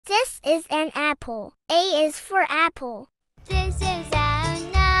This is an apple. A is for apple. This is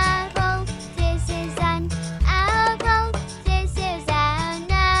an apple. This is an apple. This is an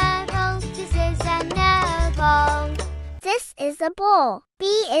apple. This is an apple. This is a ball. B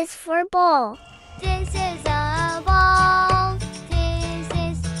is for ball. This is a ball. This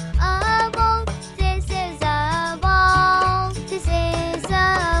is a ball. This is a ball. This is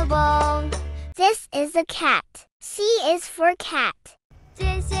a ball. This is a cat. C is for cat.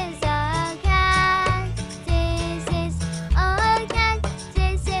 This is a cat. This is a cat.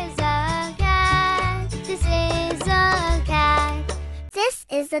 This is a cat. This is a cat. This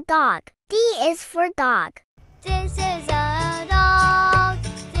is a dog. D is for dog. This is a dog.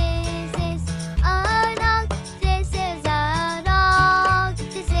 This is a dog. This is a dog.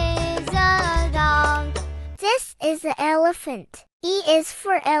 This is a dog. This is an elephant. E is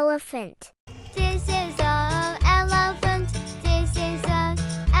for elephant. This is a elephant. This is a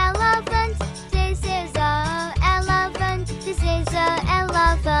elephant. This is a elephant. This is a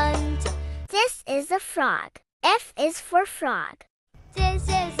elephant. This is a frog. F is for frog. This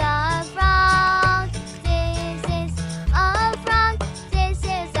is a frog. This is a frog. This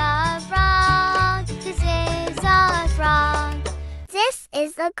is a frog. This is a frog. This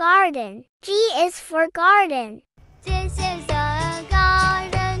is a garden. G is for garden. This is a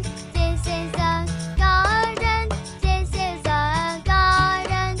garden. This is a garden. This is a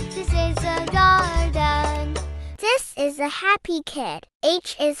garden. This is a garden. This is a happy kid.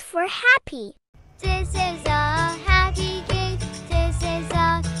 H is for happy. This is a happy kid. This is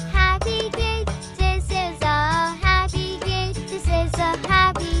a happy kid. This is a happy kid. This is a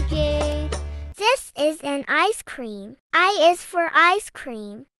happy kid. This is an ice cream. I is for ice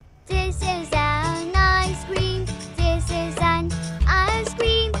cream. This is an ice cream. This is an ice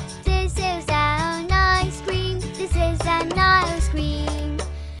cream. This is an ice cream. This is an ice cream.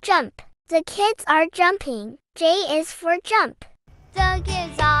 Jump. The kids are jumping. J is for jump. The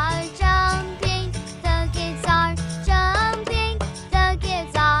kids are jumping. The kids are jumping. The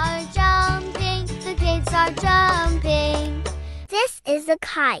kids are jumping. The kids are jumping. This is a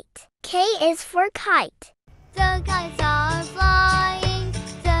kite. K is for kite. The kites are flying.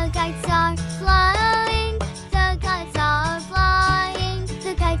 The kites are flying. The kites are flying.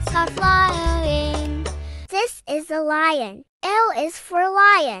 The kites are flying. This is a lion. L is for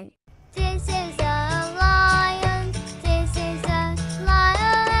lion. This is a lion. This is a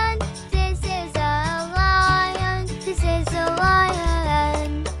lion. This is a lion. This is a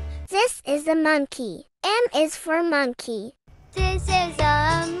lion. This is a monkey. M is for monkey. This is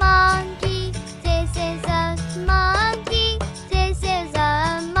a monkey. This is a monkey. This is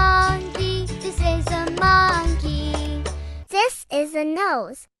a monkey. This is a monkey. This is a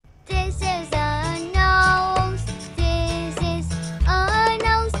nose. This is a nose. This is a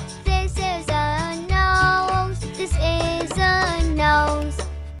nose. This is a nose. This is a nose.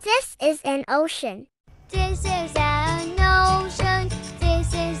 This is an ocean. This is an ocean.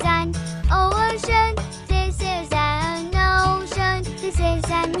 This is an ocean. This is an ocean. This is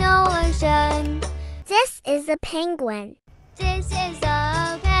an ocean. This is a penguin. This is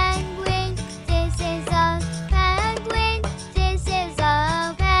a penguin. This is a penguin. This is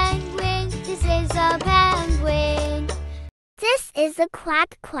a penguin. This is a penguin. This is a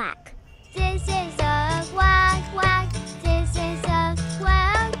quack quack. This is a quack quack. This is a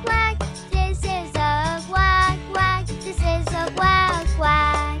quack quack. This is a quack quack. This is a quack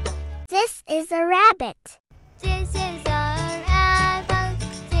quack. This is a rabbit. This is a rabbit.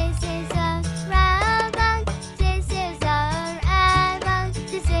 This is a rabbit. This is a rabbit.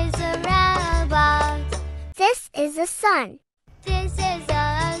 This is a rabbit. This is a sun. This is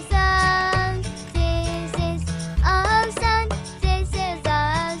a sun. This is a sun. This is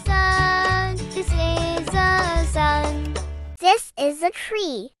a sun. This is a sun. This is a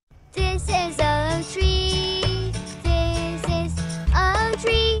tree. This is a tree. This is a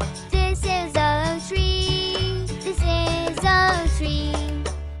tree. This is a tree. This is a tree.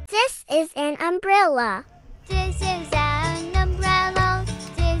 This is an umbrella. This is an umbrella.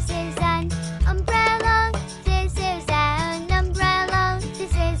 This is an umbrella. This is an umbrella.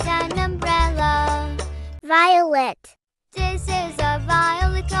 This is an umbrella. Violet. This is a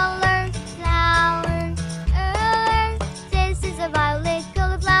violet color flower. This is a violet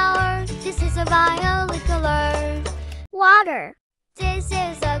color flower. This is a violet color. Water. This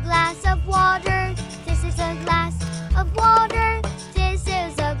is a glass of water. This is a glass of water. This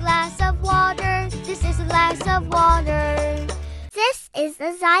is a glass of water. This is a glass of water. This is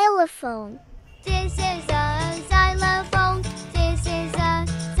a xylophone. This is a xylophone. This is a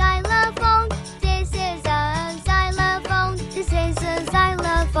xylophone. This is a xylophone. This is a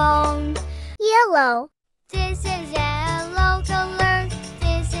xylophone. phone. Yellow. This is yellow color.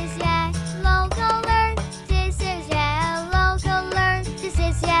 This is yellow color. This is yellow color. This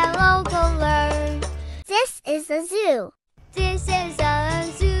is yellow color. This is a zoo. This is a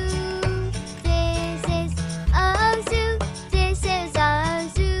zoo. This is a zoo. This is a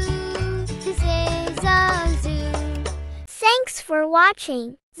zoo. This is a zoo. Thanks for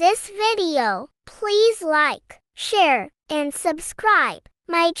watching this video. Please like, share, and subscribe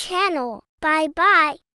my channel. Bye bye.